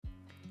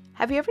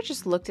Have you ever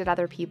just looked at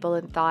other people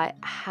and thought,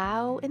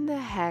 how in the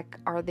heck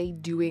are they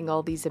doing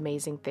all these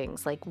amazing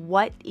things? Like,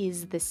 what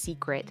is the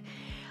secret?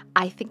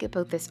 I think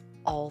about this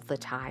all the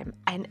time.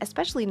 And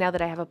especially now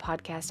that I have a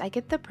podcast, I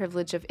get the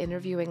privilege of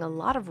interviewing a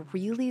lot of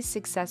really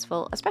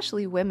successful,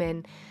 especially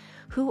women,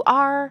 who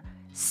are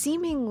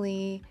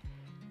seemingly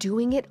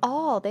doing it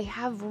all. They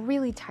have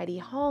really tidy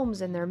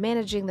homes and they're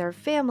managing their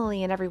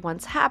family and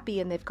everyone's happy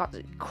and they've got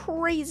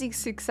crazy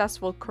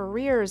successful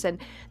careers and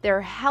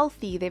they're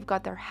healthy. They've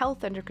got their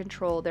health under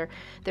control.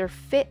 They're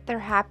fit, they're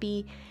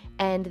happy,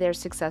 and they're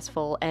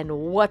successful. And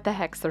what the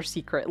heck's their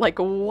secret? Like,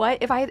 what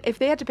if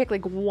they had to pick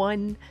like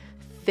one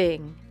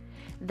thing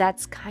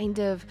that's kind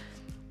of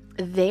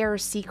their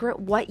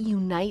secret, what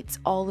unites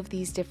all of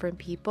these different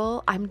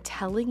people? I'm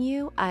telling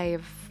you, I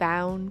have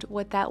found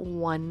what that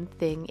one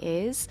thing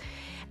is,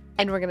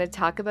 and we're going to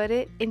talk about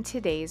it in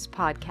today's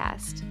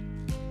podcast.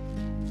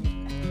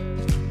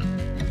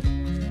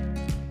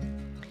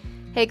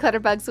 Hey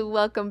Clutterbugs,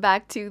 welcome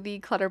back to the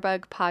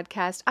Clutterbug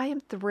podcast. I am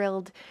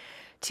thrilled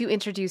to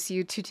introduce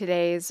you to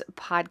today's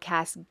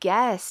podcast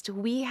guest.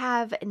 We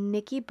have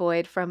Nikki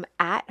Boyd from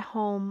At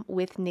Home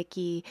with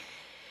Nikki.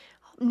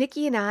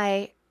 Nikki and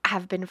I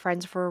have been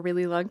friends for a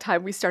really long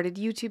time. We started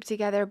YouTube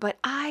together, but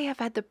I have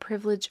had the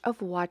privilege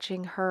of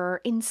watching her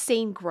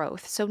insane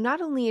growth. So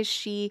not only is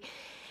she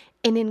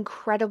an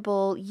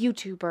incredible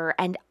YouTuber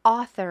and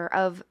author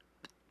of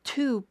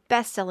 2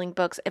 best-selling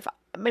books,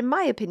 in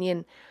my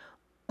opinion,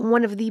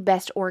 one of the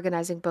best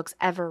organizing books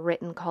ever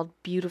written called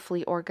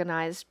Beautifully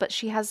Organized, but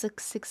she has a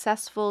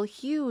successful,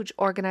 huge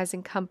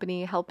organizing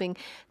company helping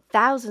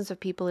thousands of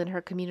people in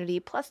her community,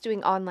 plus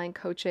doing online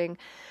coaching,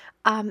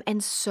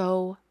 and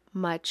so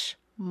much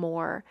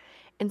more.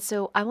 And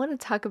so I want to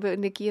talk about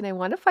Nikki and I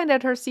want to find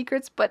out her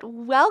secrets, but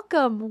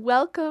welcome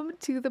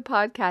to the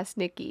podcast,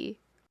 Nikki.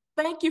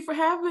 Thank you for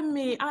having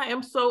me. I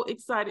am so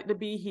excited to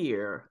be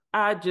here.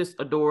 I just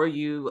adore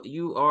you.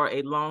 You are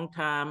a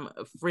longtime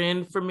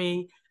friend for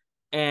me,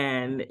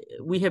 and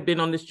we have been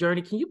on this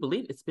journey. Can you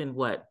believe it's been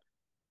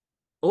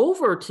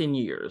over 10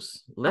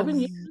 years, 11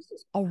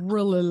 years? A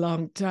really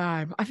long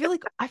time. I feel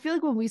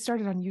like when we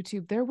started on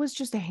YouTube, there was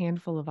just a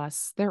handful of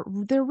us. There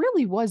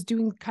really was,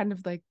 doing kind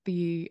of like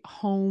the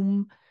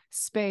home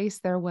space.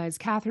 There was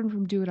Catherine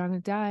from Do It on a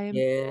Dime.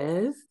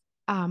 Yes.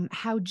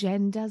 How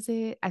Jen does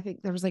it. I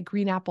think there was like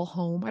Green Apple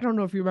Home. I don't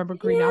know if you remember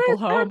Green Apple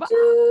Home. I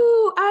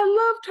do.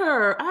 I loved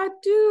her. I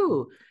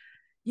do.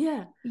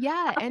 Yeah.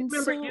 Yeah. I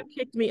remember you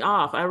kicked me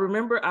off. I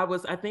remember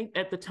I think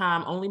at the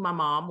time, only my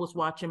mom was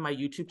watching my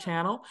YouTube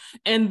channel.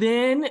 And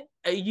then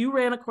you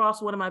ran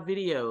across one of my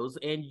videos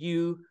and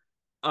you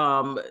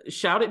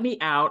shouted me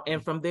out.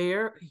 And from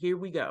there, here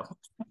we go.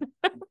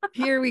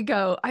 Here we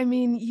go. I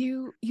mean,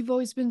 you've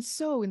always been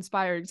so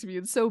inspiring to me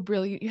and so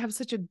brilliant. You have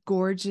such a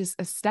gorgeous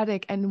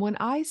aesthetic. And when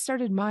I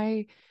started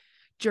my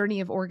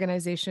journey of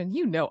organization,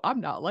 I'm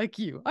not like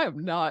you. I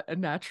am not a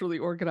naturally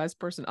organized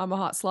person. I'm a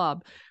hot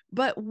slob.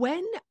 But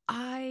when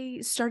I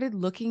started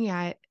looking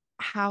at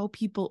how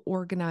people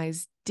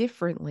organize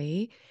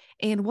differently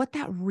and what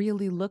that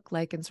really looked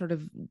like and sort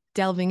of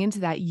delving into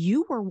that,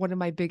 you were one of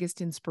my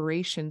biggest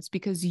inspirations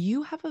because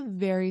you have a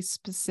very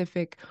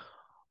specific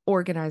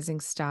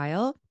organizing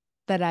style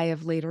that I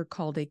have later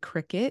called a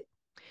cricket.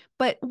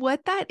 But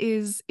what that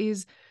is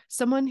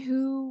someone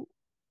who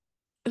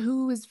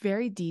is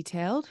very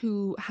detailed,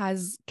 who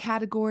has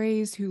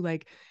categories, who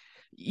like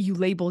you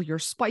label your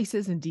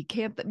spices and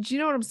decant them. Do you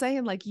know what I'm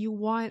saying? Like I don't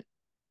want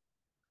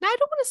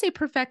to say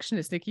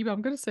perfectionist, Nikki, but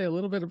I'm going to say a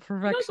little bit of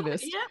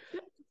perfectionist. Yeah.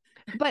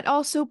 But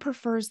also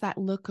prefers that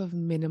look of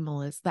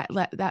minimalist, that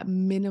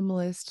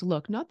minimalist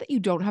look. Not that you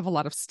don't have a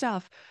lot of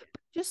stuff,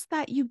 but just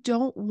that you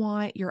don't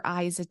want your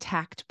eyes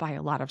attacked by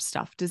a lot of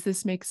stuff. Does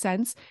this make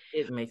sense?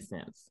 It makes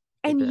sense.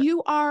 And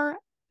you are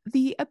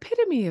the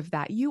epitome of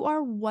that. You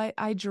are what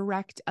I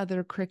direct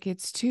other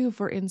crickets to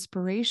for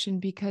inspiration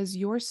because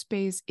your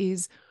space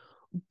is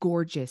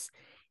gorgeous,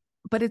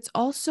 but it's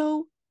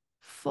also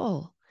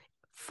full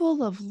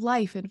of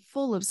life and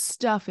full of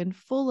stuff and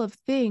full of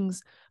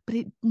things, but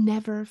it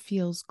never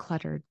feels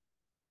cluttered.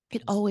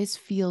 It always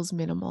feels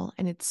minimal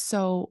and it's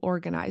so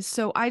organized.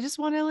 So I just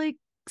want to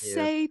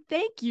say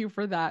thank you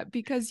for that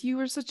because you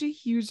are such a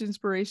huge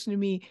inspiration to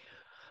me.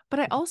 But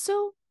I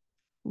also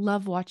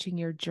love watching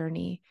your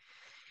journey.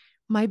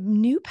 My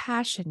new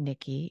passion,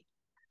 Nikki,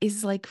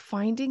 is like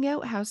finding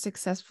out how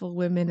successful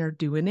women are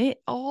doing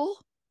it all.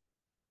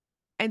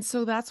 And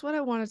so that's what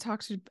I want to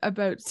talk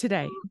about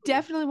today.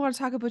 Definitely want to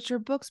talk about your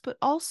books, but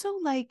also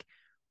like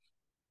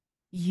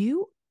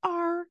you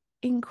are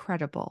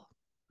incredible.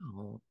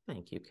 Oh,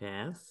 thank you,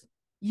 Cass.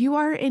 You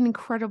are an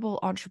incredible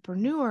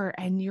entrepreneur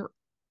and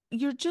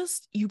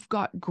you've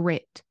got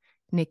grit,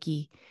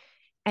 Nikki.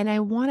 And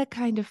I want to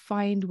kind of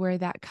find where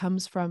that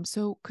comes from.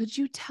 So could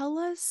you tell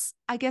us,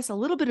 I guess, a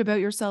little bit about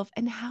yourself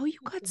and how you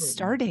got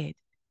started?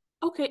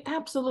 Okay,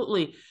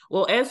 absolutely.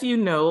 Well, as you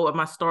know,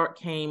 my start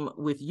came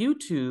with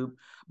YouTube,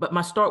 but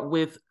my start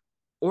with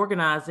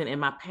organizing and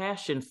my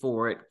passion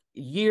for it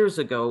years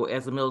ago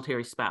as a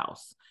military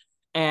spouse.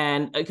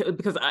 And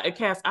because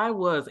Cass, I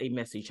was a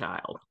messy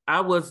child.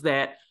 I was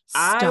that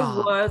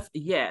Stop.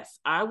 Yes,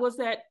 I was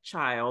that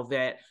child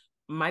that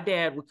my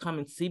dad would come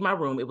and see my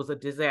room. It was a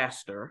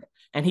disaster.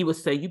 And he would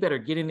say, "You better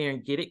get in there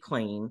and get it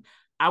clean."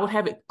 I would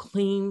have it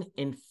clean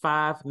in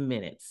 5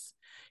 minutes.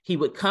 He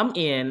would come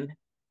in,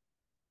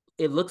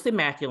 it looks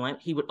immaculate.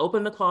 He would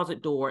open the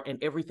closet door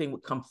and everything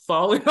would come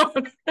falling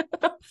on.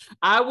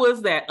 I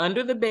was that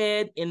under the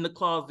bed in the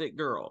closet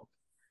girl.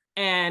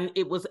 And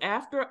it was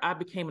after I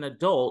became an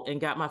adult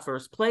and got my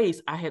first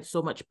place, I had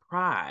so much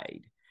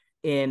pride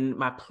in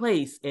my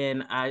place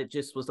and I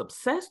just was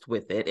obsessed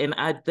with it. And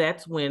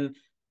that's when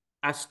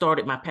I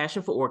started my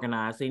passion for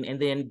organizing, and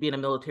then being a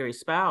military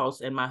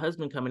spouse and my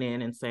husband coming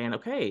in and saying,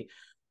 "Okay,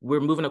 we're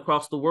moving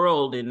across the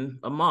world in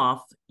a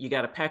month. You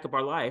got to pack up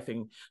our life."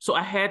 And so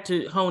I had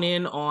to hone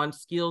in on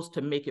skills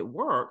to make it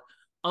work,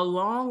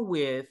 along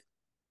with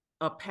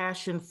a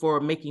passion for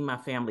making my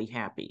family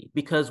happy,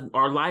 because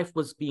our life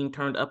was being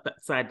turned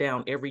upside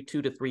down every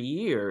 2 to 3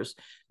 years.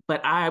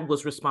 But I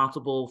was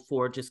responsible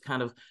for just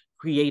kind of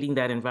creating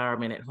that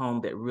environment at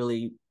home that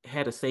really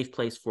had a safe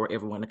place for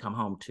everyone to come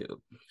home to.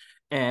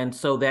 And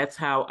so that's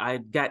how I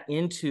got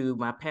into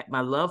my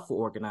love for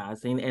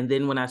organizing. And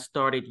then when I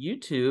started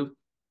YouTube,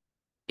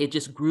 it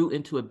just grew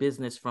into a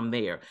business from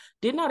there.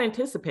 Did not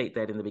anticipate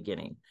that in the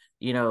beginning,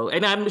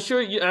 and I'm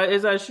sure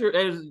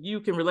as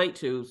you can relate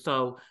to.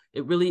 So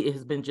it really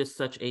has been just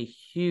such a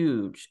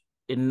huge,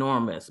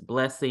 enormous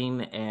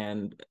blessing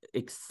and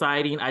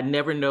exciting. I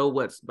never know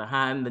what's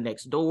behind the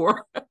next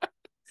door.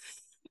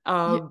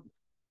 Yeah. um,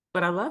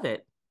 but I love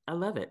it. I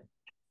love it.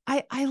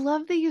 I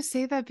love that you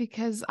say that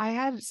because I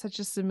had such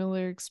a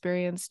similar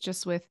experience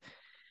just with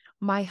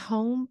my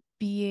home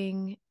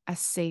being a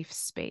safe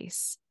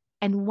space.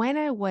 And when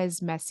I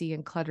was messy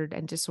and cluttered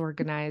and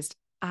disorganized,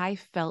 I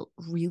felt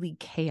really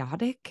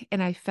chaotic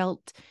and I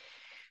felt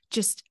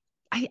just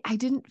I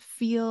didn't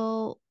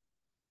feel,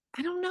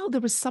 I don't know,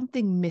 there was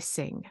something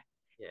missing.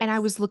 And I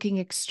Yes. was looking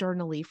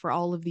externally for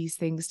all of these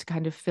things to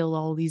kind of fill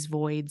all these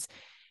voids.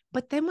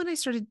 But then when I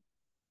started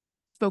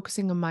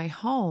focusing on my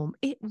home,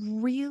 it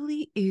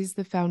really is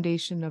the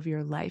foundation of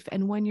your life.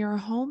 And when your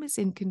home is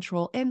in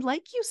control, and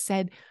like you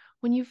said,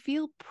 when you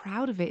feel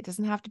proud of it, it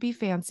doesn't have to be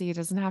fancy, it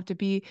doesn't have to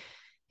be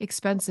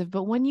expensive,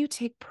 but when you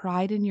take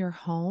pride in your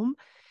home,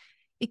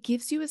 it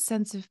gives you a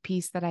sense of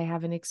peace that I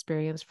haven't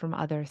experienced from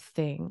other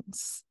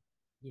things.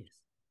 Yes.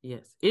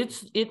 Yes.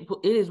 It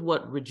is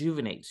what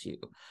rejuvenates you.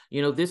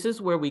 This is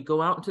where we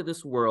go out into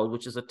this world,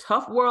 which is a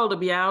tough world to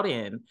be out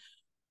in.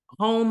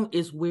 Home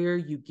is where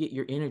you get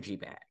your energy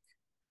back.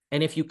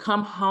 And if you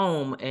come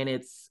home and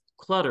it's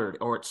cluttered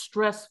or it's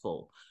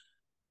stressful,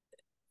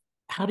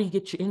 how do you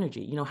get your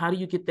energy? How do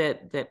you get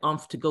that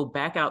umph to go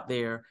back out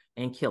there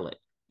and kill it?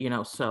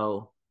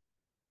 So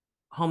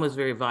home is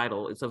very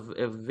vital. It's a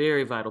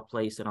very vital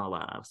place in our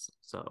lives.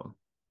 So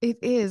It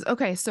is.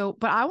 Okay, so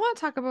but I want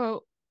to talk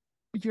about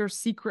your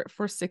secret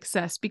for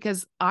success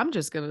because I'm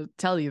just going to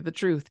tell you the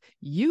truth.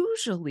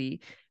 Usually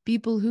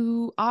people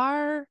who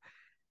are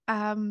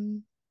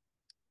um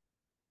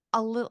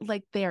a little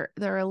like they're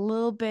a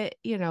little bit,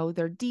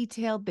 they're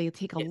detailed, they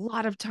take a yes.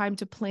 lot of time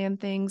to plan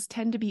things,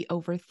 tend to be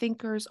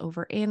overthinkers,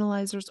 over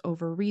analyzers,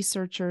 over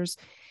researchers,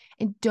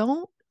 and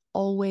don't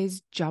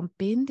always jump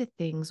into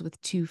things with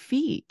 2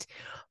 feet.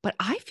 But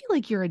I feel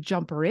like you're a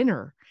jumper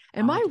inner.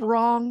 Am I'm a I jump.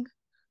 wrong?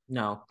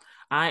 No,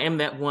 I am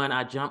that one.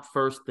 I jump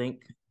first,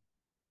 think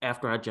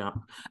after I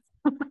jump.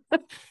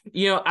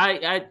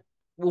 I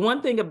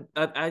one thing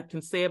I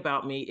can say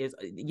about me is,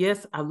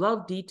 yes, I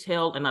love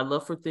detail and I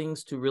love for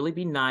things to really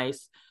be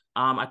nice.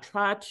 I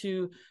try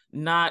to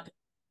not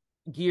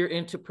gear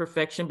into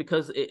perfection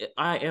because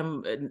I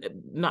am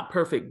not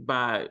perfect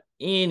by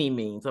any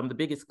means. I'm the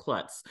biggest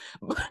klutz,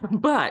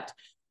 but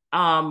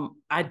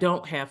I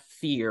don't have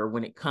fear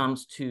when it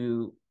comes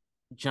to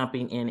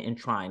jumping in and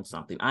trying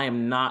something. I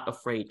am not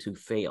afraid to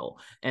fail.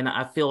 And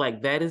I feel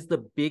like that is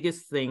the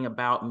biggest thing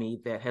about me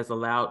that has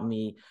allowed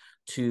me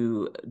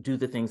to do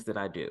the things that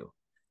I do,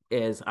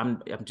 is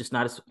I'm just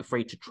not as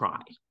afraid to try.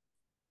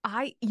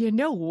 You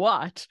know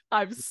what?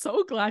 I'm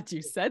so glad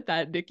you said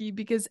that, Nikki,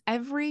 because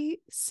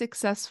every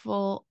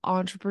successful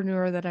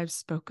entrepreneur that I've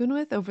spoken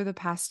with over the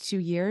past 2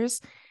 years,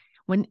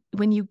 when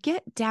you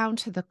get down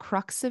to the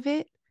crux of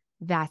it,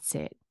 that's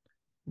it.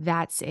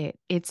 That's it.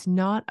 It's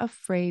not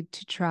afraid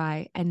to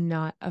try and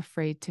not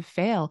afraid to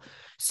fail.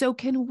 So,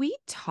 can we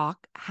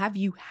talk? Have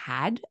you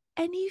had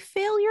any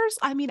failures?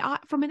 I mean,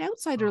 from an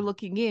outsider Oh,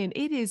 looking in,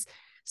 it is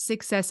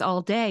success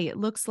all day. It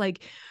looks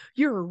like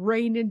you're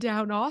raining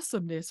down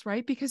awesomeness,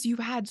 right? Because you've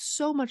had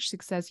so much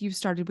success. You've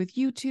started with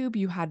YouTube,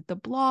 you had the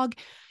blog,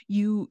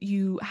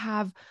 you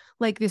have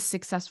like this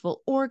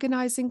successful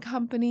organizing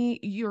company.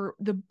 You're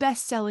the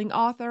best-selling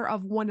author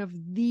of one of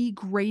the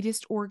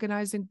greatest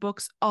organizing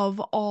books of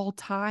all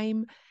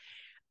time.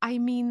 I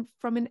mean,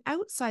 from an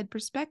outside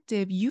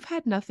perspective, you've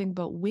had nothing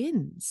but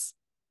wins.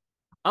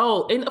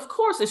 Oh, and of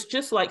course, it's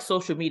just like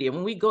social media.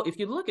 When we go, if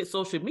you look at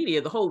social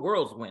media, the whole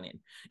world's winning,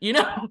 you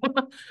know.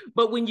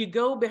 But when you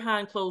go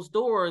behind closed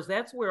doors,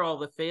 that's where all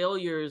the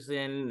failures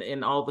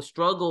and all the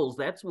struggles,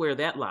 that's where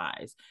that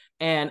lies.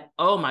 And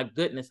oh my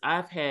goodness,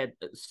 I've had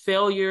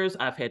failures,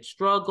 I've had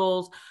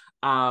struggles.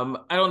 I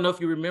don't know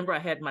if you remember, I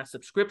had my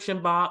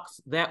subscription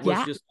box. That was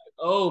Yeah. just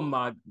oh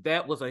my,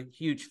 that was a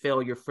huge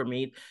failure for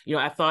me. You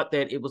know, I thought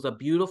that it was a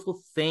beautiful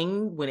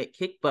thing when it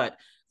kicked, but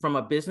from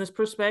a business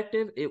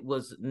perspective, it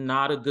was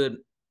not a good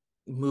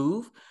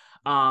move.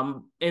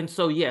 And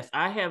so, yes,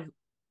 I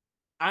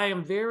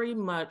am very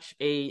much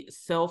a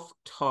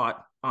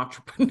self-taught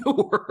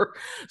entrepreneur.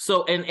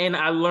 So, and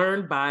I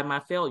learned by my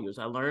failures.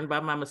 I learned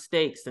by my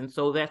mistakes. And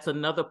so that's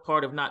another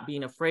part of not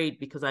being afraid,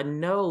 because I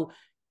know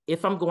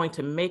if I'm going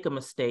to make a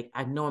mistake,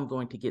 I know I'm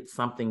going to get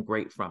something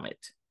great from it.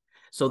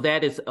 So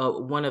that is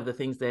one of the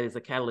things that is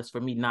a catalyst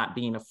for me not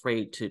being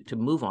afraid to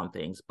move on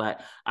things. But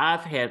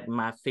I've had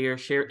my fair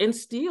share, and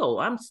still,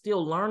 I'm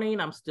still learning.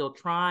 I'm still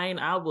trying.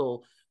 I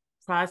will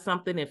try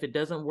something. If it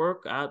doesn't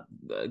work, I'll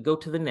go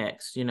to the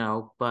next, you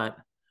know. But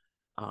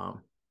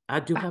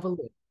I do have a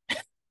list.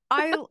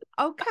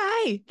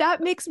 Okay. That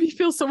makes me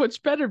feel so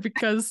much better,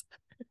 because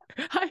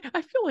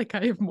I feel like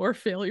I have more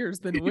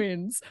failures than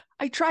wins.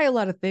 I try a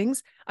lot of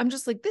things. I'm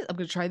just like this. I'm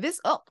going to try this.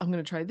 Oh, I'm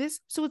going to try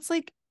this. So it's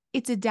like,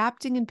 it's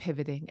adapting and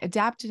pivoting.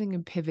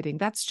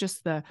 That's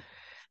just the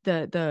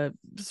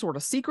sort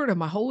of secret of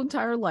my whole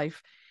entire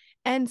life.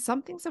 And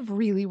some things have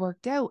really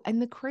worked out.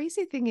 And the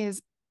crazy thing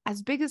is,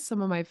 as big as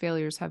some of my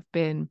failures have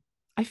been,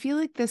 I feel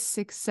like the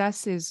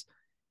successes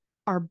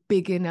are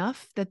big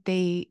enough that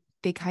they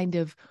kind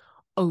of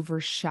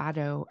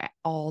overshadow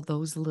all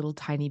those little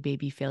tiny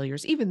baby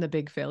failures, even the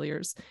big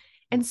failures.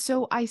 And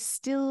so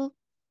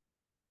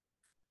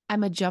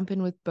I'm a jump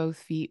in with both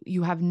feet.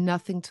 You have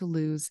nothing to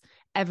lose,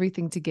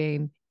 everything to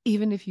gain.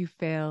 Even if you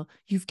fail,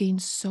 you've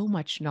gained so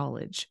much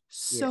knowledge,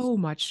 Yes.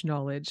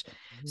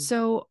 Mm-hmm.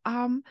 So,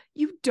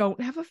 you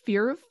don't have a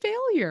fear of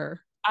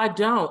failure. I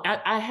don't.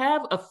 I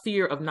have a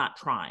fear of not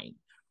trying,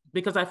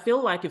 because I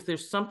feel like if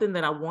there's something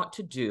that I want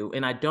to do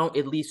and I don't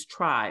at least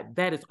try,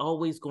 that is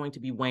always going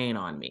to be weighing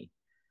on me,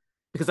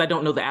 because I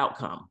don't know the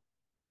outcome.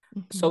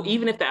 So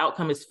even if the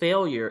outcome is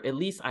failure, at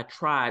least I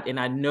tried and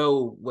I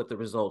know what the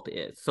result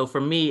is. So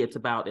for me, it's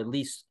about at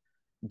least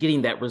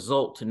getting that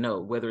result to know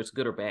whether it's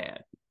good or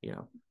bad, you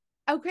know.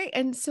 Okay.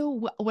 And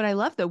so what I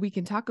love that we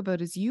can talk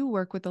about is you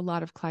work with a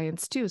lot of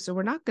clients too. So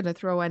we're not going to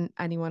throw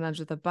anyone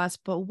under the bus,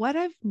 but what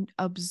I've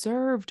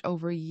observed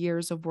over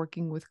years of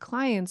working with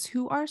clients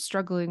who are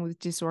struggling with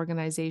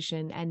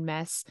disorganization and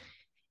mess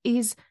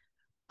is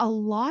a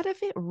lot of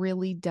it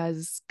really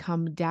does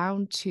come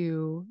down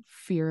to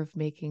fear of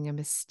making a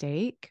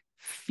mistake,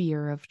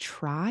 fear of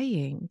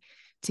trying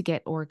to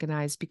get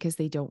organized, because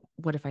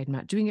what if I'm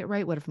not doing it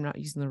right? What if I'm not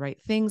using the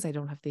right things? I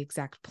don't have the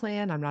exact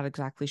plan. I'm not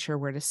exactly sure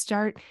where to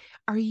start.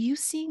 Are you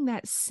seeing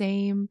that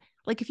same,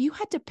 like if you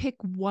had to pick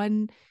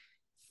one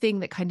thing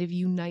that kind of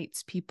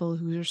unites people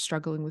who are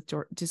struggling with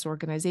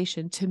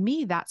disorganization, to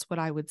me, that's what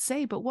I would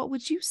say. But what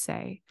would you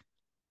say?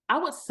 I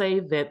would say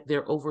that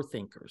they're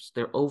overthinkers.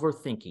 They're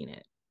overthinking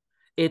it.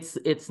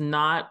 It's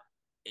not,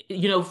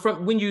 you know,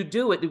 from when you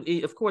do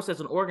it, of course,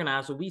 as an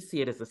organizer, we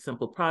see it as a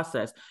simple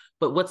process,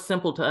 but what's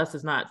simple to us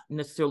is not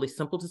necessarily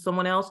simple to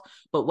someone else.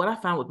 But what I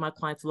found with my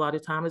clients a lot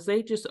of time is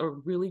they just are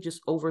really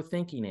just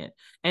overthinking it,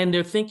 and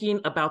they're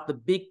thinking about the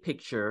big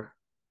picture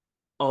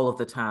all of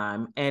the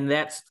time, and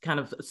that's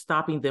kind of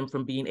stopping them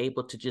from being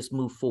able to just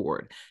move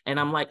forward. And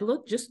I'm like,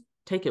 look, just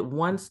take it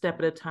one step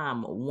at a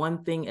time,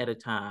 one thing at a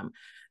time,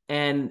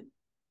 and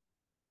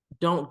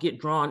don't get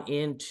drawn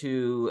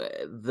into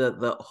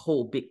the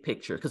whole big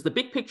picture, because the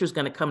big picture is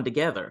going to come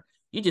together.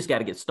 You just got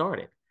to get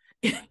started.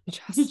 You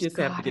just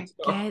have to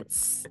get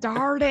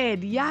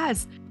started.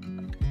 Yes.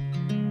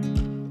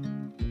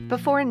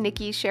 Before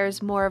Nikki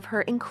shares more of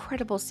her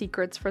incredible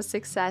secrets for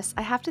success,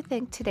 I have to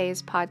thank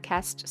today's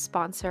podcast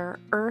sponsor,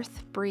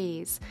 Earth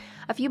Breeze.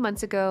 A few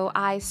months ago,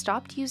 I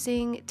stopped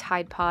using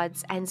Tide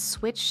Pods and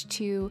switched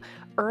to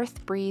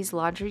Earth Breeze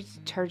laundry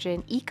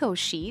detergent eco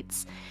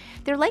sheets.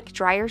 They're like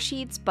dryer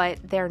sheets, but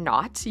they're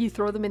not. You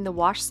throw them in the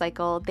wash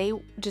cycle, they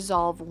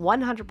dissolve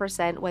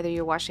 100% whether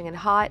you're washing in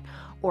hot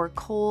or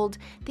cold.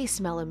 They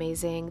smell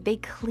amazing. They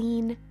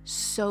clean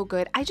so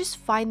good. I just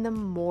find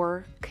them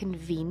more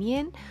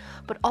convenient,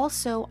 but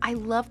also I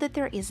love that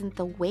there isn't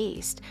the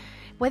waste.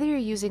 Whether you're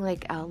using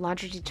like a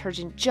laundry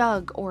detergent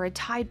jug or a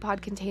Tide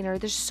Pod container,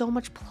 there's so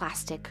much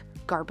plastic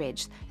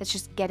garbage that's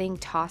just getting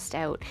tossed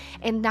out.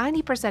 And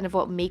 90% of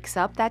what makes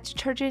up that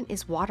detergent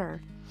is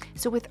water.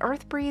 So with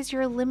Earth Breeze,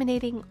 you're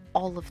eliminating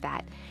all of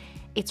that.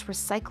 It's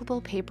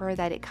recyclable paper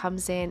that it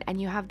comes in, and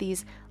you have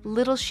these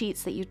little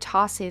sheets that you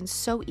toss in,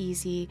 so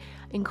easy,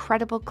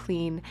 incredible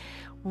clean.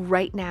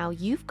 Right now,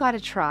 you've got to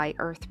try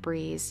Earth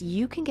Breeze.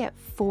 You can get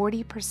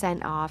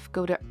 40% off.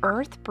 Go to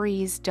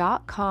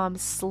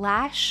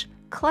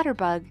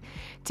earthbreeze.com/clutterbug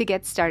to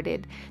get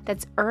started.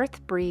 That's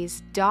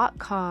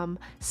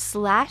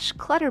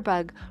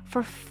earthbreeze.com/clutterbug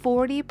for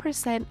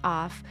 40%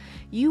 off.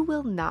 You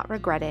will not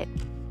regret it.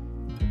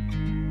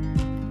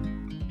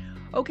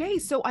 Okay,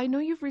 so I know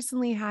you've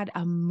recently had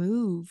a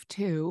move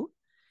too.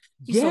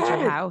 You sold your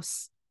Yes,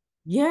 house.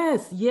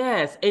 yes,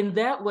 yes. And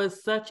that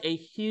was such a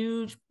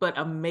huge but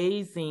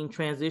amazing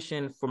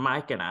transition for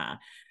Mike and I.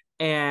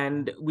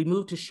 And we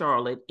moved to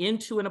Charlotte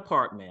into an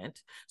apartment.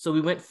 So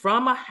we went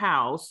from a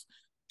house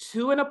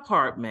to an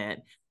apartment.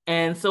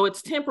 And so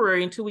it's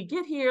temporary until we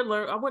get here.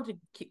 I wanted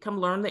to come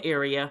learn the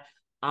area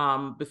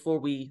before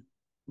we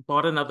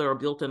bought another or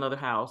built another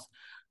house.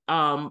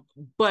 Um,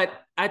 but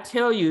I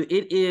tell you,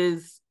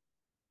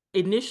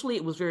 initially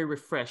it was very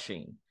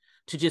refreshing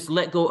to just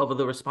let go of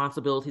the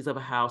responsibilities of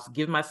a house,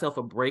 give myself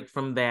a break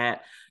from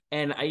that.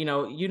 And you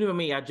know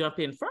me, I jump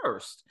in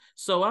first.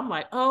 So I'm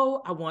like,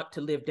 oh, I want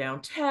to live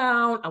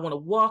downtown. I want to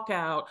walk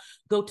out,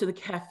 go to the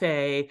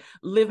cafe,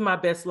 live my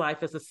best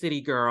life as a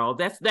city girl.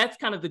 That's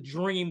kind of the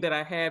dream that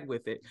I had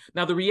with it.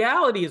 Now the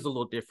reality is a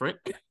little different.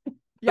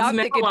 Yeah, I'm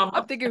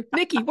Now thinking,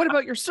 Nikki, what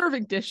about your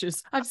serving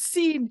dishes? I've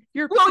seen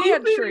your well,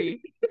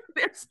 pantry.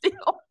 they're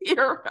still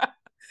here.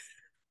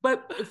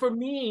 But for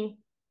me,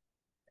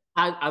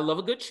 I love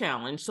a good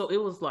challenge. So it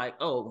was like,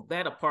 oh,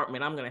 that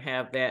apartment, I'm going to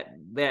have that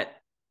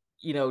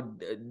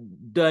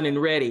done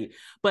and ready.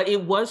 But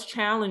it was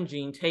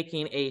challenging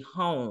taking a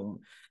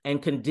home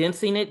and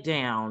condensing it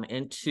down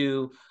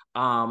into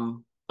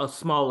a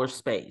smaller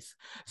space.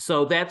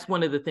 So that's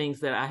one of the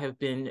things that I have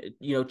been,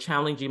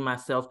 challenging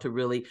myself to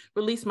really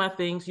release my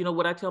things. You know,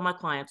 what I tell my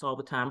clients all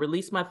the time,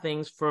 release my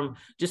things from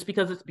just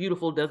because it's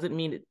beautiful doesn't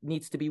mean it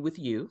needs to be with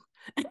you,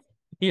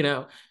 you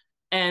know.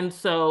 And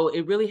so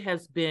it really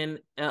has been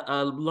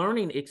a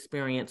learning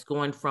experience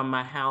going from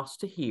my house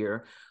to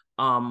here.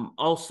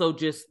 Also,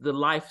 just the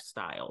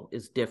lifestyle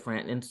is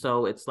different. And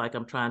so it's like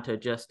I'm trying to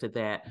adjust to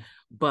that.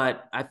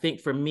 But I think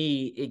for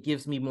me, it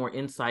gives me more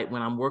insight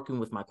when I'm working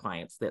with my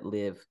clients that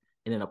live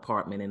in an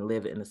apartment and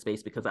live in a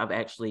space, because I've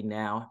actually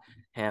now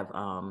have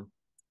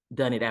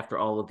done it after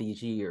all of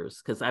these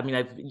years. Because I mean,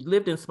 I've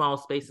lived in small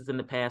spaces in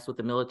the past with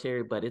the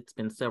military, but it's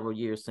been several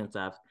years since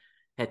I've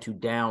had to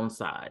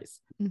downsize.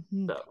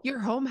 Mm-hmm. So Your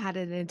home had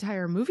an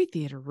entire movie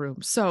theater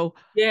room. So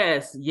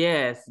yes.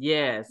 yes.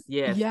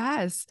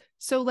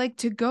 So like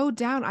to go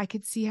down, I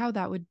could see how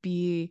that would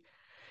be.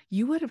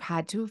 You would have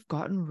had to have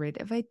gotten rid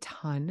of a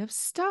ton of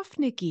stuff,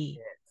 Nikki.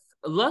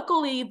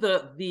 Luckily,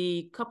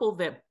 the couple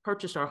that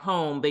purchased our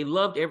home, they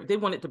loved they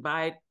wanted to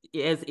buy it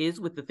as is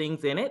with the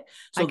things in it.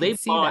 I So can they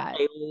see bought that.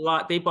 a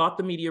lot. They bought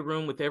the media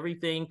room with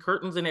everything,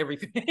 curtains and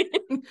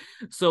everything.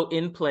 So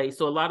in place.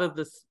 So a lot of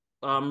the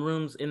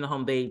rooms in the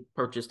home they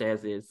purchased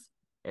as is,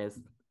 as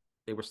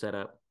they were set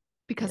up.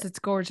 Because Yeah. it's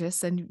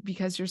gorgeous and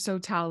because you're so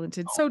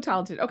talented, so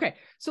talented. Okay,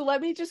 so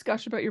let me just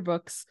gush about your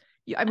books.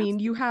 I mean,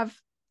 you have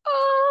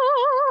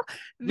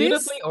this.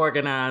 Beautifully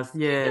organized.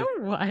 You Yes.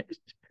 know what?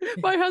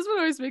 My husband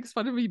always makes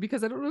fun of me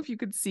because I don't know if you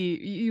could see,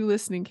 you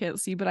listening can't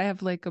see, but I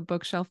have like a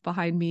bookshelf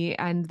behind me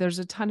and there's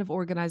a ton of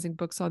organizing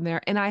books on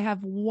there. And I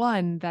have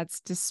one that's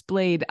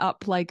displayed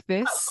up like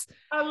this,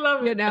 I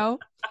love you it. know,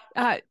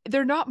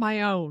 they're not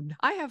my own.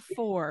 I have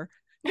four.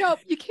 Nope,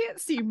 you can't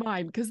see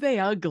mine because they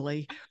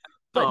ugly,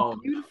 but Oh,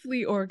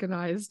 beautifully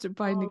organized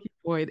by oh. Nikki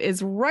Boyd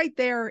is right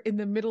there in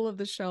the middle of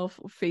the shelf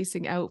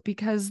facing out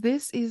because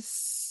this is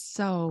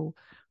so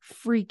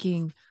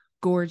freaking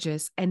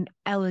gorgeous and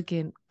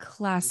elegant,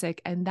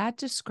 classic. And that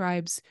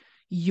describes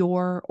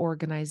your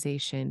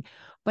organization,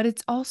 but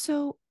it's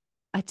also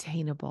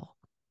attainable.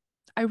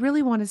 I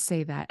really want to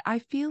say that. I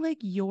feel like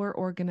your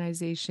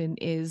organization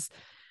is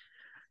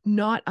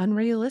not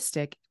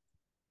unrealistic.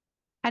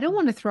 I don't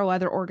want to throw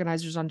other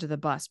organizers under the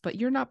bus, but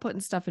you're not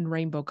putting stuff in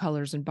rainbow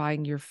colors and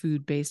buying your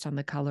food based on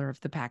the color of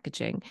the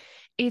packaging.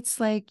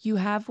 It's like you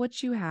have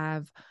what you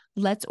have.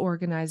 Let's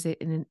organize it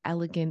in an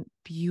elegant,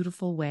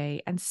 beautiful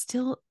way and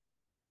still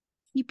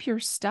keep your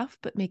stuff,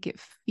 but make it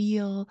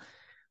feel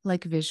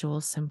like visual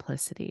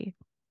simplicity.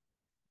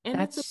 And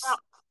it's That's about,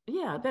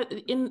 yeah,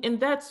 and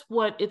that's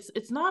what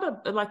it's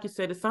not like you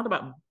said, it's not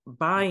about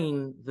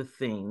buying the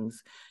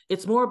things.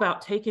 It's more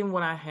about taking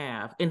what I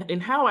have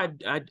and how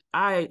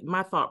I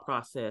my thought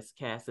process,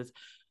 Cass, is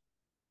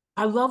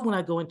I love when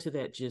I go into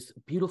that just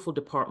beautiful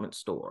department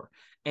store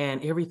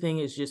and everything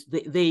is just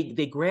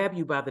they grab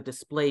you by the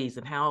displays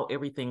and how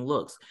everything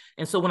looks.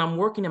 And so when I'm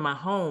working in my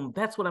home,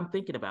 that's what I'm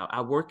thinking about.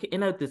 I work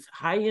in this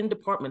high-end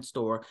department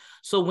store.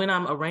 So when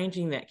I'm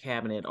arranging that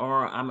cabinet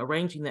or I'm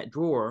arranging that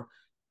drawer,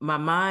 my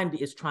mind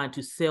is trying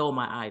to sell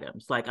my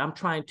items. Like I'm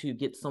trying to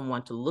get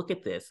someone to look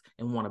at this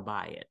and want to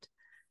buy it.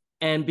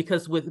 And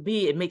because with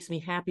me, it makes me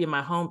happy in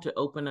my home to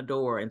open a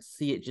door and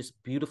see it just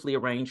beautifully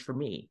arranged for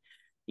me.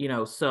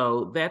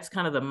 So that's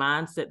kind of the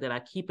mindset that I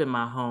keep in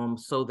my home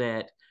so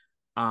that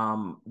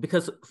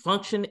because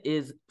function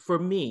is, for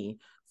me,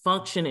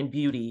 function and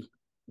beauty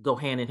go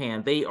hand in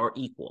hand. They are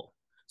equal.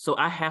 So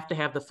I have to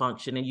have the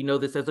function, and you know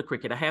this as a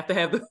cricket, I have to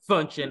have the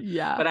function,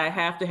 yeah. but I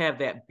have to have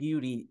that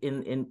beauty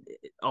in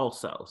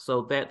also.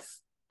 So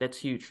that's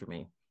huge for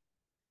me.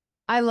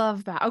 I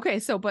love that. Okay,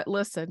 so but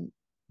listen,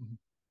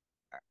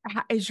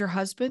 is your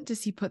husband,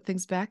 does he put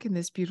things back in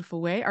this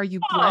beautiful way? Are you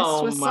blessed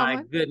Oh with my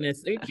someone?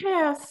 goodness.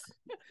 Yes.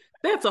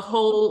 That's a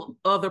whole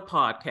other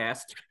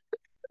podcast.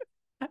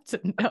 have to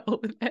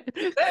know that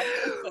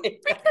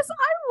because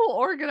I will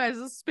organize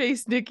a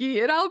space,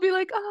 Nikki, and I'll be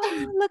like,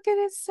 oh, look at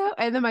it. So,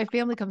 and then my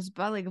family comes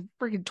by like a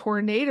freaking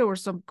tornado or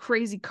some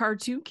crazy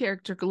cartoon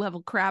character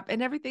level crap,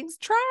 and everything's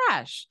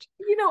trashed.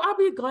 I'll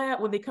be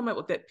glad when they come up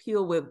with that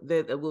peel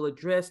that will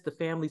address the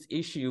family's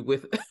issue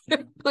with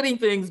putting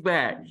things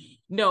back.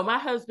 No, my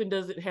husband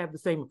doesn't have the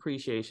same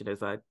appreciation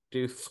as I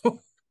do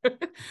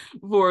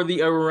for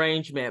the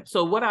arrangement.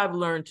 So what I've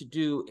learned to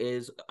do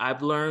is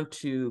I've learned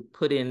to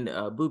put in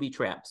booby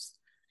traps.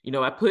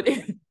 I put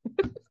in,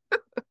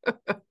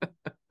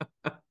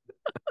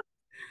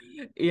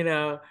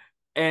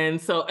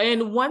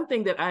 and one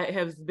thing that I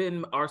has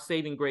been our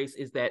saving grace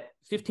is that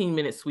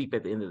 15-minute sweep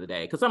at the end of the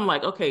day. Cause I'm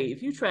like, okay,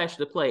 if you trash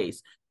the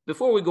place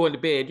before we go into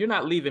bed, you're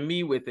not leaving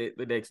me with it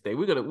the next day.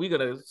 We're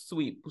gonna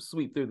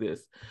sweep through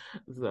this.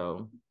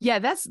 So yeah,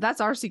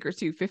 that's our secret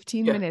too.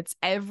 15 minutes.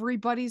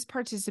 Everybody's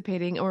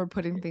participating or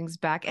putting things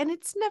back. And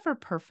it's never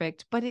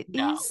perfect, but it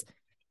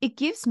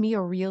gives me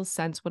a real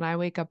sense when I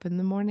wake up in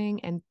the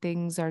morning and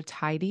things are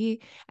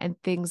tidy and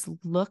things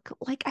look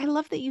like, I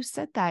love that you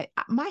said that.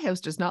 My house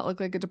does not look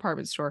like a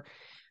department store,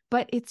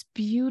 but it's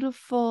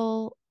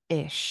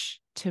beautiful-ish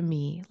to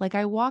me. Like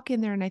I walk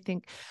in there and I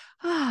think,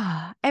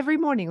 every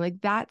morning,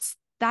 like that's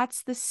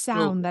the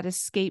sound that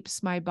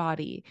escapes my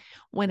body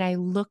when I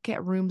look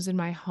at rooms in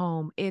my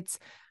home. It's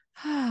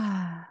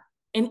and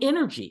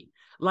energy.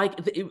 Like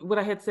what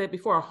I had said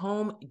before, our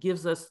home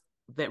gives us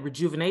that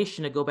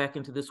rejuvenation to go back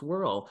into this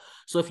world.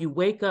 So if you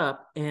wake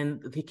up and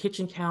the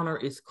kitchen counter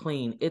is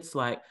clean, it's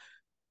like,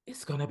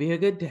 it's going to be a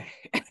good day.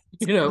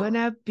 It's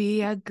gonna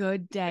be a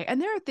good day.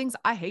 And there are things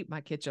I hate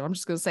my kitchen. I'm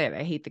just gonna say it.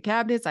 I hate the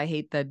cabinets. I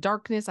hate the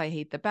darkness. I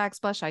hate the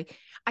backsplash.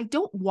 I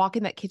don't walk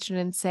in that kitchen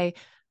and say,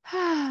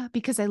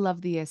 because I love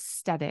the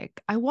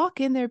aesthetic. I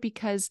walk in there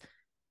because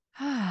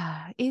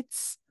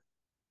it's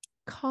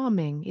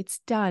calming. It's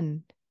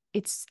done.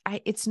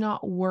 It's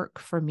not work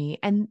for me.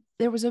 And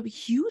there was a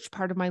huge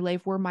part of my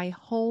life where my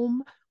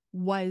home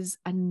was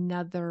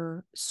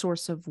another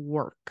source of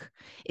work.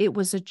 It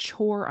was a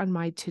chore on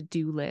my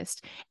to-do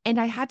list. And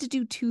I had to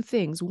do two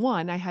things.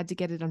 One, I had to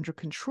get it under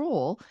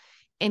control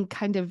and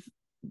kind of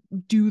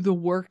do the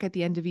work at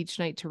the end of each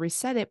night to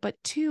reset it.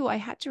 But two, I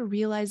had to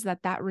realize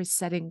that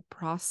resetting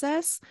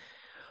process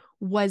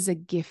was a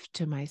gift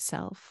to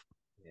myself.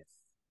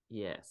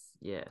 Yes.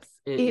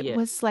 It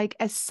was like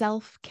a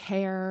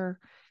self-care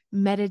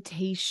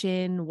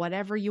meditation,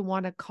 whatever you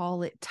want to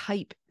call it,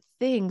 type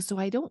thing. So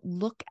I don't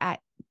look at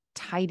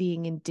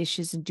tidying and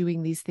dishes and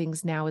doing these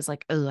things now as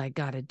like, oh, I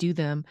gotta do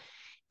them.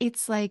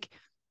 It's like,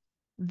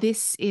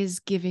 this is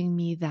giving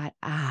me that,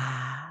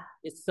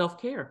 it's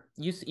self-care.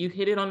 You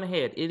hit it on the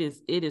head. It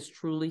is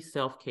truly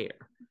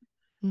self-care.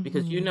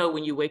 Because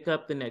when you wake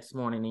up the next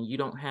morning and you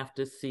don't have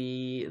to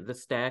see the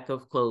stack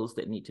of clothes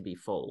that need to be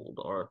folded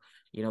or,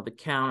 the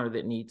counter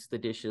that needs the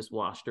dishes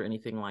washed or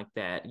anything like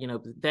that,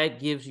 that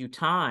gives you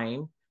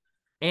time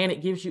and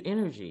it gives you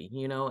energy,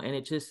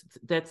 and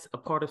that's a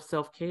part of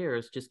self-care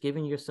is just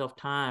giving yourself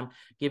time,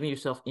 giving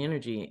yourself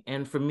energy.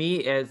 And for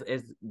me, as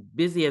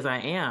busy as I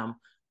am,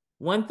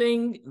 one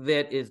thing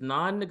that is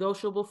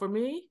non-negotiable for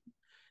me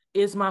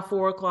is my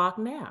 4:00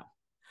 nap.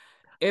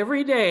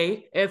 Every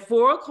day at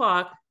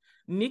 4:00,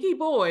 Nikki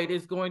Boyd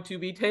is going to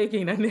be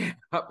taking a nap.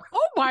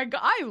 Oh my God,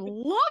 I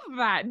love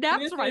that.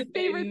 Naps are my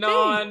favorite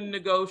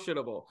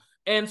non-negotiable.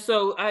 And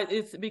so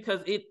it's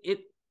because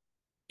it's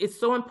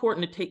so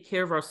important to take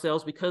care of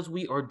ourselves because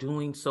we are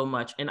doing so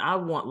much. And I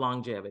want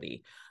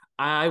longevity.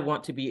 I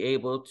want to be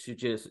able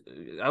to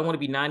I want to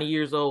be 90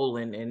 years old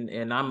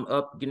and I'm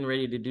up getting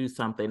ready to do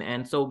something.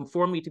 And so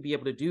for me to be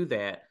able to do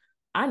that,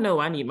 I know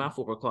I need my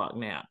 4:00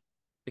 nap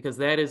because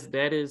that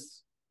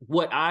is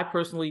what I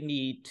personally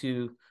need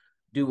to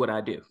do what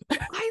I do.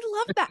 I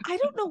love that. I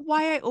don't know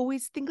why I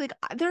always think like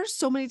there's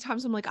so many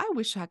times I'm like, I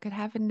wish I could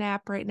have a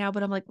nap right now,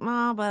 but I'm like,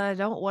 but I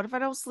don't. What if I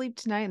don't sleep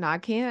tonight and I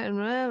can't? And,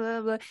 blah,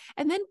 blah, blah.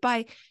 And then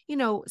by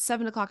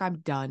 7:00, I'm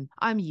done.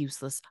 I'm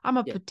useless. I'm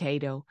a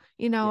potato.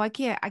 I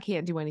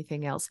can't do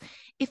anything else.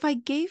 If I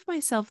gave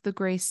myself the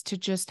grace to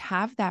just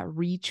have that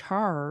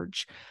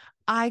recharge,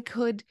 I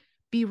could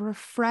be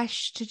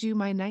refreshed to do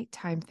my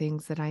nighttime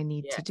things that I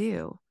need to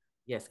do.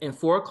 Yes, and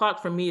 4:00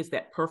 for me is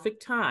that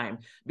perfect time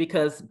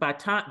because by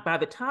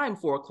the time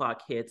 4:00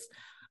 hits,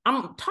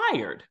 I'm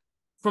tired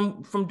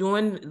from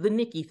doing the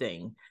Nikki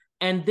thing,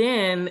 and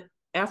then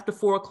after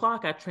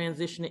 4:00, I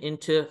transition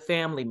into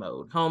family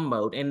mode, home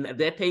mode, and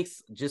that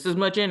takes just as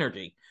much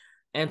energy.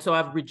 And so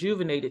I've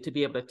rejuvenated to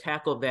be able to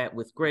tackle that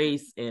with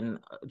grace and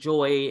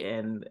joy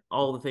and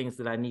all the things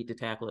that I need to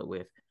tackle it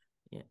with.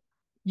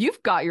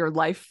 You've got your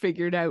life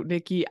figured out,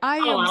 Nikki. I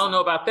don't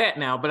know about that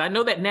now, but I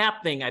know that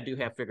nap thing I do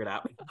have figured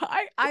out.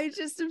 I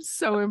just am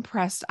so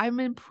impressed. I'm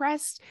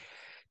impressed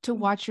to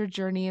watch your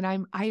journey,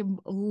 and I'm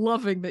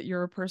loving that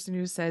you're a person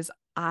who says,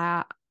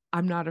 I'm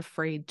not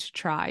afraid to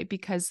try,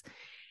 because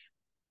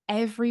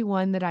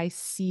everyone that I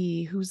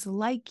see who's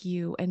like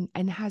you and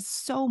has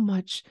so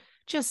much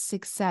just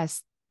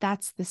success,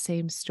 that's the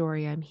same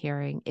story I'm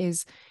hearing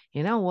is,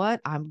 you know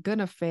what, I'm going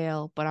to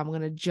fail, but I'm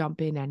going to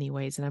jump in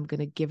anyways, and I'm going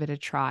to give it a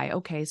try.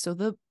 Okay. So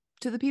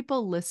to the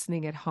people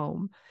listening at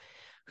home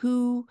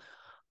who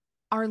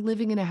are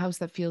living in a house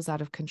that feels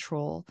out of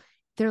control,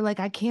 they're like,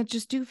 I can't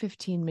just do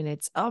 15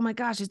 minutes. Oh my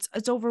gosh,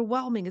 it's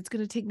overwhelming. It's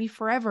going to take me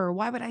forever.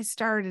 Why would I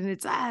start? And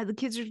it's the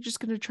kids are just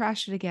going to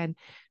trash it again.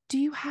 Do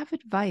you have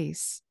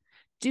advice?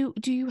 Do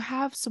you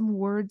have some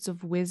words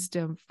of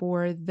wisdom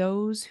for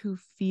those who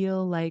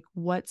feel like,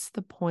 what's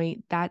the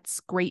point?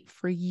 That's great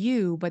for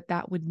you, but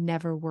that would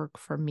never work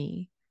for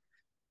me.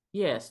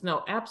 Yes,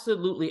 no,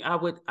 absolutely. I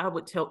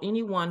would tell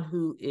anyone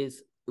who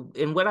is,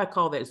 and what I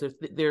call that is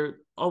they're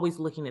always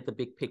looking at the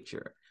big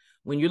picture.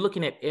 When you're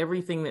looking at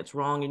everything that's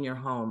wrong in your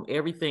home,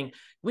 everything,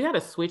 we got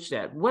to switch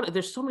that.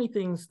 There's so many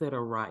things that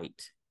are right,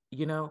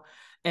 you know?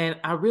 And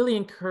I really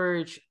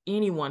encourage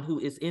anyone who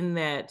is in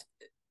that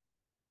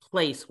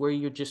place where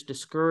you're just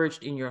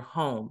discouraged in your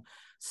home,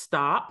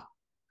 stop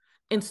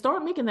and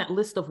start making that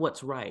list of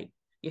what's right.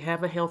 You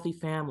have a healthy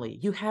family,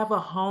 you have a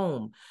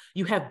home,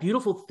 you have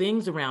beautiful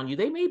things around you.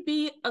 They may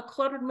be a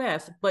cluttered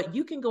mess, but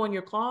you can go in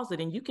your closet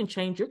and you can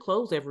change your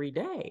clothes every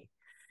day.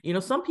 You know,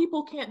 some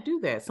people can't do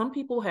that. Some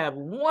people have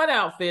one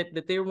outfit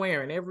that they're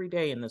wearing every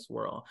day in this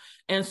world.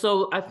 And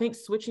so I think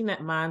switching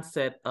that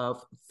mindset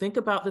of think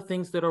about the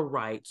things that are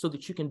right so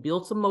that you can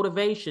build some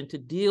motivation to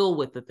deal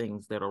with the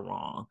things that are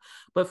wrong.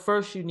 But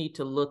first, you need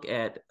to look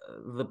at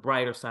the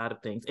brighter side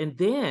of things. And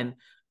then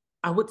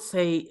I would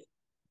say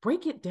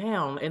break it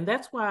down. And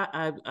that's why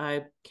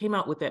I came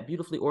out with that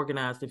beautifully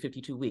organized in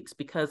 52 weeks,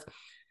 because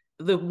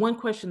the one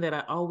question that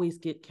I always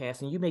get,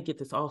 Cass, and you may get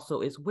this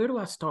also, is where do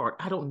I start?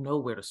 I don't know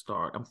where to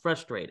start. I'm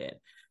frustrated.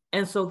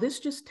 And so this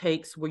just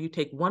takes where you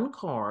take one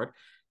card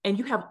and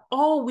you have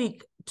all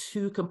week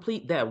to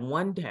complete that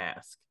one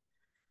task.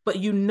 But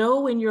you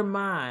know in your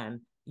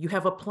mind, you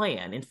have a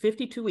plan. In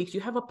 52 weeks,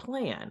 you have a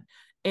plan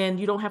and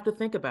you don't have to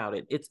think about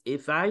it. It's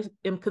if I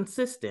am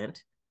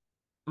consistent,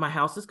 my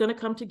house is going to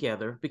come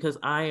together because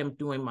I am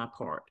doing my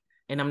part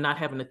and I'm not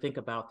having to think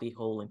about the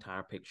whole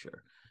entire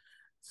picture.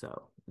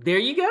 So there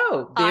you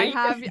go. I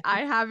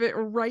have it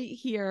right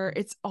here.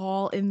 It's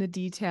all in the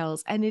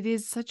details. And it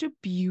is such a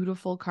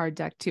beautiful card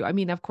deck too. I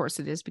mean, of course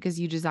it is because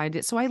you designed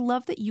it. So I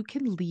love that you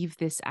can leave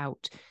this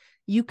out.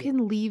 You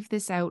can leave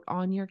this out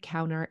on your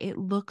counter. It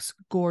looks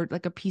gorgeous,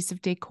 like a piece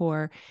of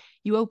decor.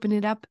 You open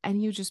it up and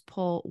you just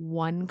pull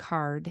one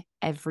card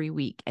every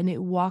week and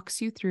it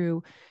walks you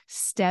through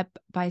step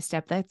by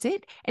step. That's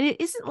it. And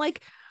it isn't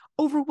like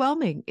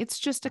overwhelming. It's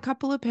just a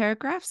couple of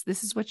paragraphs.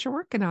 This is what you're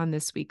working on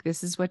this week.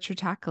 This is what you're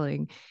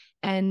tackling.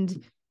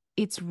 And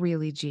it's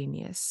really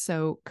genius.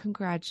 So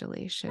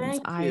congratulations.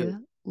 Thank I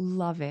you.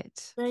 love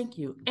it. Thank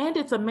you. And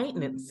it's a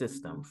maintenance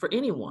system for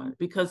anyone,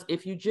 because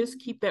if you just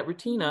keep that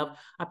routine of,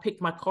 I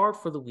picked my card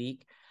for the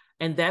week,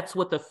 and that's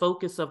what the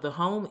focus of the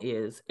home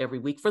is every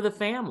week for the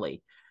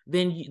family,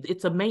 then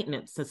it's a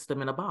maintenance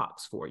system in a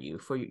box for you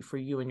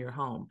and your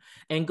home.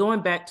 And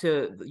going back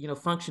to,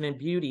 function and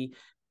beauty,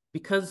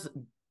 because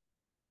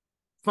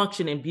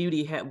function and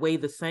beauty weigh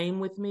the same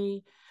with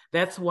me.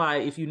 That's why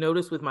if you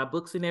notice with my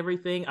books and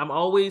everything, I'm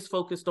always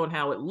focused on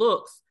how it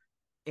looks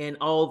and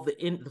all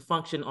the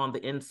function on the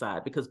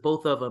inside, because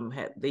both of them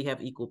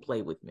have equal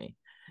play with me.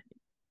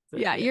 So,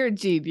 yeah, you're a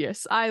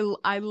genius. I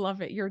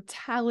love it. You're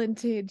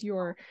talented.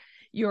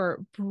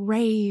 You're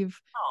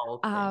brave.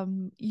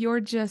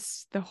 You're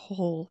just the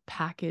whole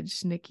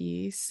package,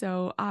 Nikki.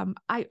 So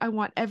I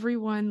want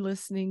everyone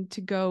listening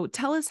to go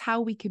tell us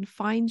how we can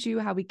find you,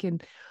 how we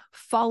can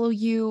follow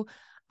you,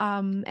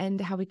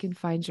 and how we can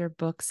find your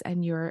books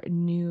and your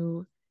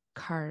new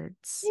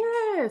cards.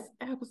 Yes,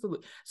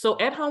 absolutely. So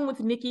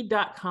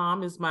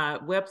athomewithnikki.com is my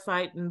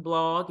website and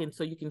blog. And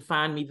so you can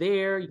find me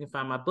there. You can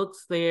find my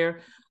books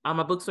there.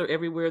 My books are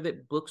everywhere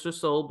that books are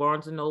sold,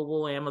 Barnes and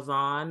Noble,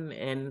 Amazon,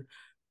 and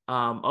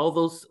all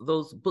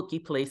those booky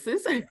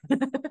places.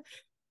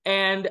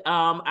 And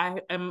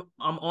I'm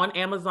on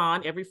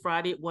Amazon every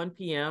Friday at 1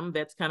 p.m.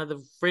 That's kind of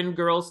the friend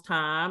girls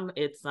time.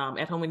 It's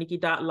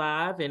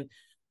athomewithnikki.live. And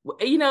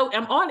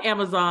I'm on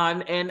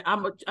Amazon, and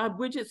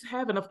we're just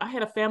I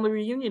had a family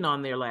reunion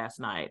on there last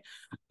night.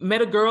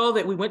 Met a girl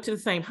that we went to the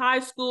same high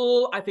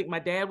school. I think my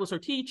dad was her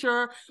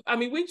teacher. I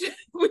mean, we just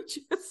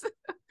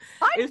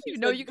I didn't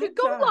even know you could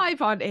go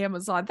live on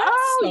Amazon. That's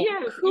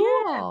yes,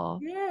 cool.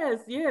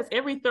 Yes.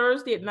 Every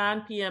Thursday at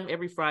 9 p.m.,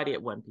 every Friday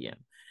at 1 p.m.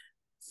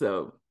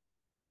 So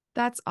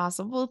that's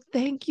awesome. Well,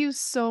 thank you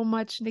so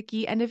much,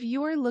 Nikki. And if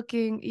you are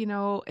looking,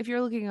 if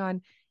you're looking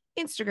on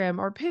Instagram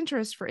or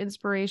Pinterest for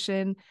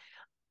inspiration,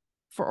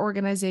 for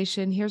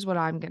organization, here's what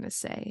I'm going to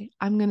say.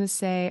 I'm going to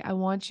say, I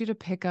want you to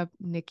pick up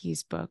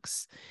Nikki's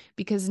books,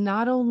 because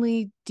not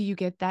only do you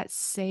get that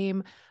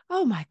same,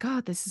 oh my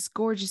God, this is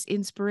gorgeous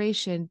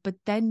inspiration, but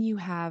then you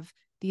have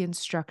the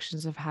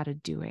instructions of how to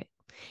do it.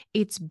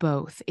 It's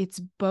both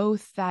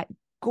that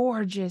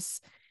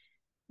gorgeous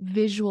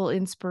visual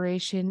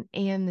inspiration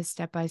and the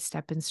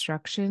step-by-step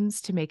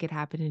instructions to make it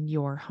happen in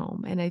your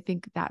home. And I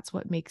think that's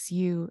what makes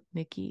you,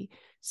 Nikki,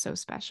 so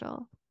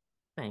special.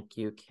 Thank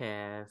you,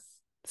 Cass.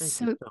 Thank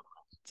So you so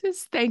much.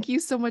 Just thank you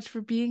so much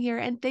for being here.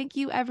 And thank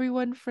you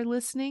everyone for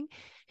listening.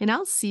 And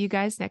I'll see you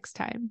guys next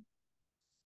time.